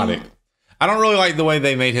he's what I'm psychotic. saying? I don't really like the way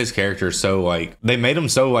they made his character so like they made him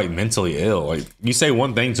so like mentally ill. Like you say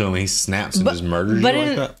one thing to him, he snaps and just murders you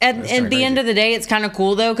like that. At the end of the day, it's kind of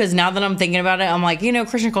cool though, because now that I'm thinking about it, I'm like, you know,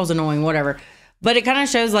 Christian Cole's annoying, whatever. But it kind of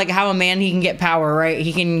shows like how a man, he can get power, right?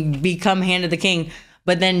 He can become hand of the king,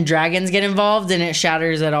 but then dragons get involved and it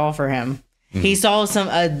shatters it all for him. Mm-hmm. He saw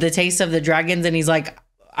the taste of the dragons and he's like,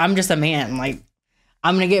 I'm just a man. Like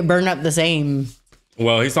I'm gonna get burned up the same.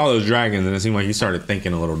 Well, he saw those dragons and it seemed like he started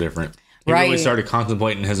thinking a little different. He really started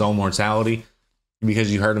contemplating his own mortality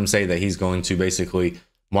because you heard him say that he's going to basically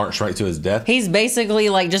march right to his death. He's basically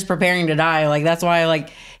like just preparing to die. Like that's why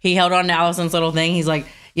like he held on to Alicent's little thing. He's like,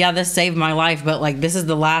 yeah, this saved my life, but like this is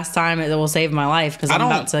the last time it will save my life because I'm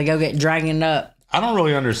about to go get dragoned up. I don't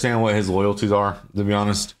really understand what his loyalties are, to be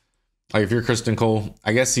honest. Like if you're Kristen Cole,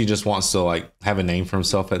 I guess he just wants to like have a name for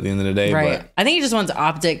himself at the end of the day. Right. But I think he just wants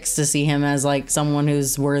optics to see him as like someone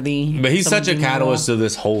who's worthy. But he's such a catalyst to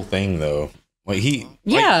this whole thing though. Like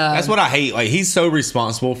that's what I hate. Like he's so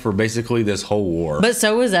responsible for basically this whole war. But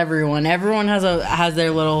so is everyone. Everyone has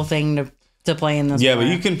their little thing to play in this war. But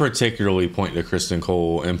you can particularly point to Kristen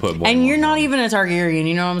Cole and put blame. And you're not even a Targaryen,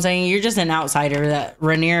 you know what I'm saying? You're just an outsider. That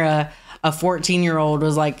Rhaenyra, a 14-year-old,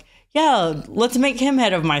 was like, yeah, let's make him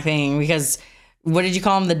head of my thing because what did you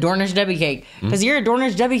call him? The Dornish Debbie Cake. Because you're a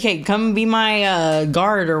Dornish Debbie Cake. Come be my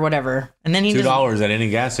guard or whatever. And then he $2 at any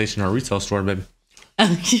gas station or retail store, baby.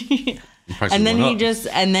 and then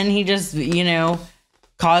he just you know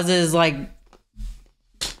causes like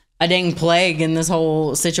a dang plague in this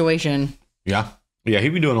whole situation. Yeah,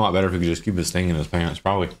 he'd be doing a lot better if he could just keep his thing in his pants,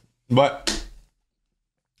 probably. But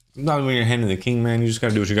not when you're handing the king, man. You just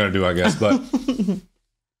gotta do what you gotta do, I guess. But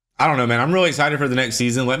I don't know, man. I'm really excited for the next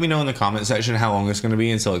season. Let me know in the comment section how long it's going to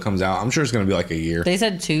be until it comes out. I'm sure it's going to be like a year. They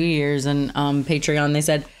said 2 years, and Patreon. They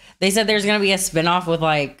said there's going to be a spinoff with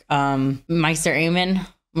like Maester Aemon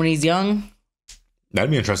when he's young.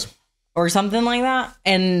 That'd be interesting. Or something like that.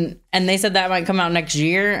 And they said that might come out next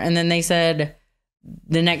year. And then they said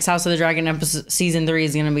the next House of the Dragon episode, season 3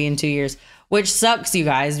 is going to be in 2 years, which sucks, you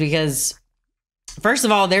guys, because first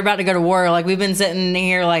of all, they're about to go to war. Like we've been sitting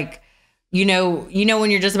here like. You know when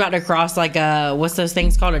you're just about to cross like what's those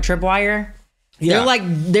things called, a tripwire? Yeah.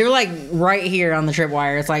 They're like right here on the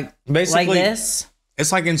tripwire. It's like Basically, like this.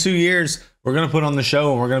 It's like in 2 years, we're going to put on the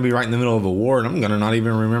show and we're going to be right in the middle of a war, and I'm going to not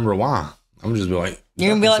even remember why. I'm just be like, you're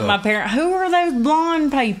going to be like my parents. Who are those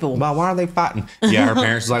blonde people? Why are they fighting? Yeah, her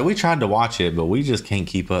parents was like, we tried to watch it, but we just can't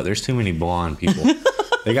keep up. There's too many blonde people.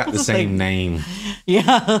 They got the same name.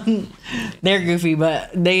 Yeah, they're goofy,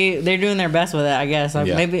 but they're doing their best with it, I guess.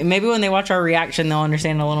 Yeah. Maybe when they watch our reaction, they'll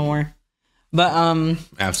understand a little more. But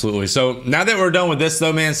absolutely. So now that we're done with this,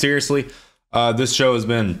 though, man, seriously, this show has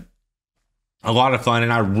been a lot of fun,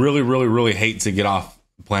 and I really, really, really hate to get off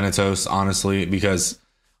Planetos, honestly, because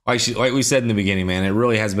like we said in the beginning, man, it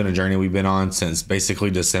really has been a journey we've been on since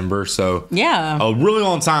basically December. So yeah, a really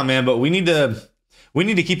long time, man. But we need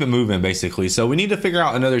to keep it moving, basically. So we need to figure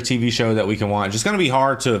out another TV show that we can watch. It's going to be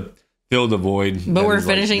hard to fill the void. But we're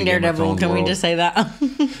finishing Daredevil. Can we just say that?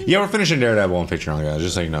 Yeah, we're finishing Daredevil on Patreon, guys,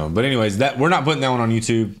 just so you know. But anyways, that we're not putting that one on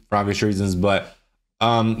YouTube for obvious reasons, but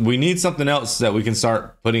we need something else that we can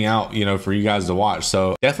start putting out, for you guys to watch.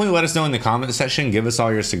 So definitely let us know in the comment section. Give us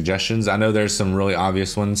all your suggestions. I know there's some really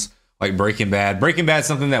obvious ones like Breaking Bad. Breaking Bad's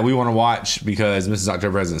something that we want to watch because Mrs.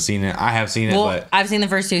 October hasn't seen it. I have seen it, but I've seen the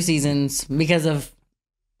first 2 seasons because of.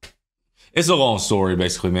 It's a long story,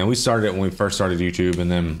 basically, man. We started it when we first started YouTube, and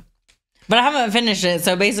then. But I haven't finished it,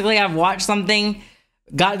 so basically I've watched something,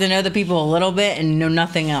 got to know the people a little bit, and know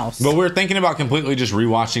nothing else. But we're thinking about completely just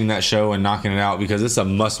rewatching that show and knocking it out because it's a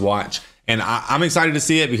must-watch. And I'm excited to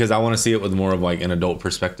see it because I want to see it with more of like an adult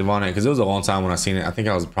perspective on it, because it was a long time when I seen it. I think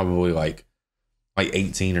I was probably like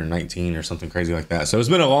 18 or 19 or something crazy like that. So it's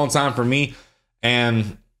been a long time for me.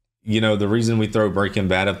 And, the reason we throw Breaking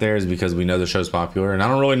Bad up there is because we know the show's popular. And I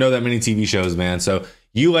don't really know that many TV shows, man. So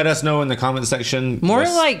you let us know in the comment section. More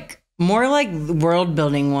like world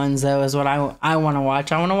building ones, though, is what I want to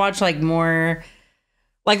watch. I want to watch like more,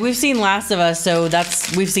 like we've seen Last of Us, so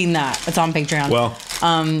we've seen that. It's on Patreon. Well,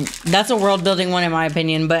 that's a world building one in my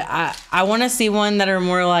opinion, but I want to see one that are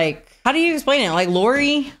more like, how do you explain it? Like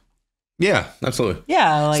Lori? Yeah, absolutely.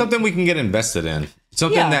 Yeah, like, something we can get invested in.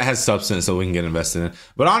 Something that has substance that we can get invested in.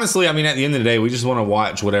 But honestly, I mean, at the end of the day, we just want to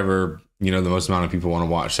watch whatever the most amount of people want to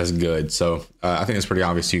watch. That's good. So I think it's pretty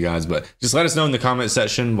obvious to you guys, but just let us know in the comment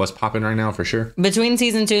section what's popping right now for sure. Between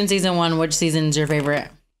season 2 and season 1, which season's your favorite?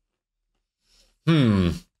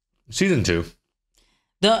 Season 2.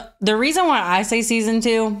 The reason why I say season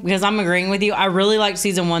 2, because I'm agreeing with you. I really liked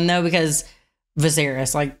season 1 though, because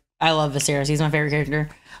Viserys, like I love Viserys. He's my favorite character.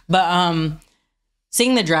 But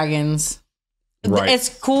seeing the dragons, right. It's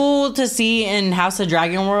cool to see in House of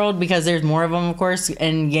Dragon world because there's more of them, of course.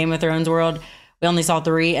 In Game of Thrones world, we only saw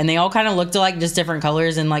 3, and they all kind of looked like just different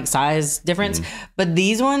colors and like size difference. But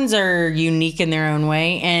these ones are unique in their own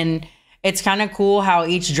way, and it's kind of cool how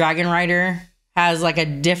each dragon rider has like a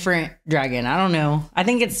different dragon. I don't know. I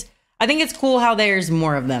think it's cool how there's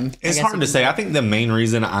more of them. It's hard to say. I think the main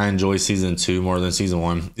reason I enjoy season 2 more than season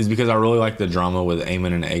 1 is because I really like the drama with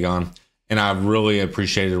Aemon and Aegon. And I really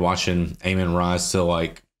appreciated watching Aemon rise to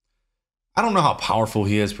like, I don't know how powerful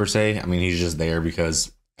he is per se. I mean, he's just there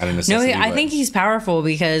because out of necessity. No, I think he's powerful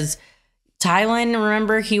because Tylan,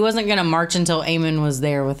 remember, he wasn't going to march until Aemon was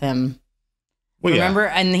there with him. Well, remember?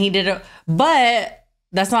 Yeah. And he did it. But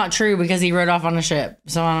that's not true because he rode off on a ship.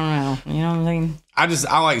 So I don't know. You know what I'm saying?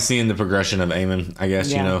 I like seeing the progression of Aemon, I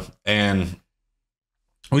guess, and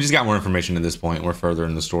we just got more information at this point. We're further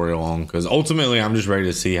in the story along because ultimately I'm just ready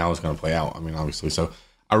to see how it's going to play out. I mean, obviously. So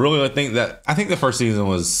I really think the first season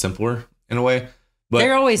was simpler in a way, but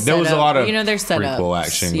they're always there was a lot of their prequel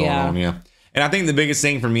action going on. Yeah. And I think the biggest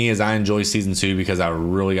thing for me is I enjoy season 2 because I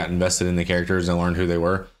really got invested in the characters and learned who they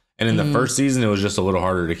were. And in the first season, it was just a little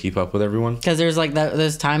harder to keep up with everyone because there's like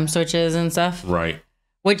those time switches and stuff. Right.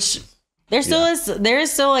 Which there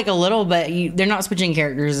is still like a little bit. They're not switching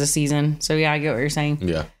characters this season. So yeah, I get what you're saying.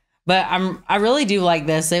 Yeah. But I really do like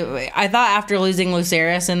this. I thought after losing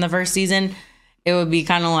Lucerys in the first season, it would be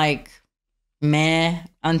kind of like meh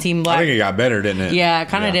on Team Black. I think it got better, didn't it? Yeah, it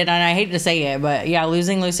kind of did. And I hate to say it, but yeah,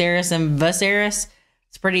 losing Lucerys and Viserys,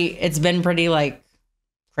 it's been pretty like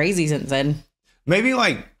crazy since then. Maybe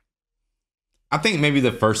like, I think maybe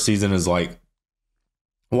the first season is like,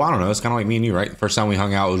 well, I don't know. It's kind of like me and you, right? The first time we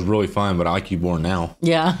hung out, it was really fun, but I like you more now.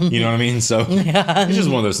 Yeah. You know what I mean? So it's just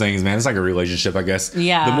one of those things, man. It's like a relationship, I guess.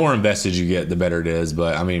 Yeah. The more invested you get, the better it is.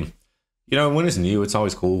 But I mean, when it's new, it's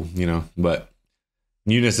always cool, but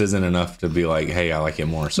newness isn't enough to be like, hey, I like it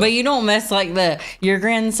more. So. But you don't miss like your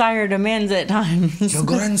grandsire demands at times. Your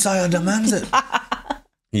grandsire demands it.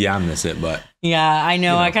 Yeah, I miss it, but yeah, I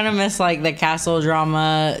know. I kind of miss like the castle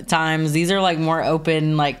drama times. These are like more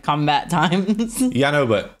open, like combat times. Yeah, I know,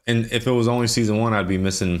 but and if it was only season 1, I'd be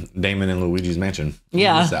missing Damon and Luigi's Mansion.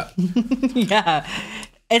 Yeah. Miss that. Yeah.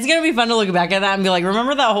 It's going to be fun to look back at that and be like,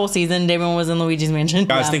 remember that whole season Damon was in Luigi's Mansion?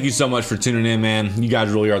 Guys, thank you so much for tuning in, man. You guys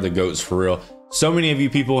really are the GOATs for real. So many of you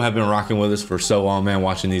people have been rocking with us for so long, man,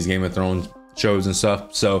 watching these Game of Thrones shows and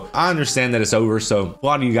stuff. So I understand that it's over. So a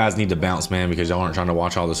lot of you guys need to bounce, man, because y'all aren't trying to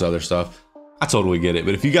watch all this other stuff. I totally get it.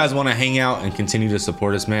 But if you guys want to hang out and continue to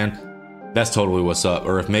support us, man, that's totally what's up.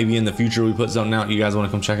 Or if maybe in the future we put something out you guys want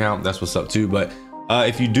to come check out, that's what's up too. But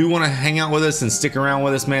if you do want to hang out with us and stick around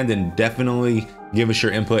with us, man, then definitely give us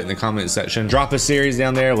your input in the comment section. Drop a series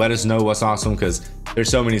down there. Let us know what's awesome, because there's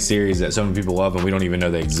so many series that so many people love and we don't even know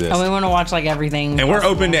they exist. And we want to watch like everything. And we're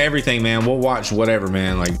open to everything, man. We'll watch whatever,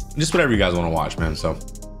 man. Like just whatever you guys want to watch, man. So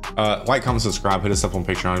like, comment, subscribe, hit us up on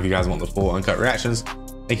Patreon if you guys want the full uncut reactions.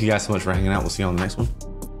 Thank you guys so much for hanging out. We'll see you on the next one.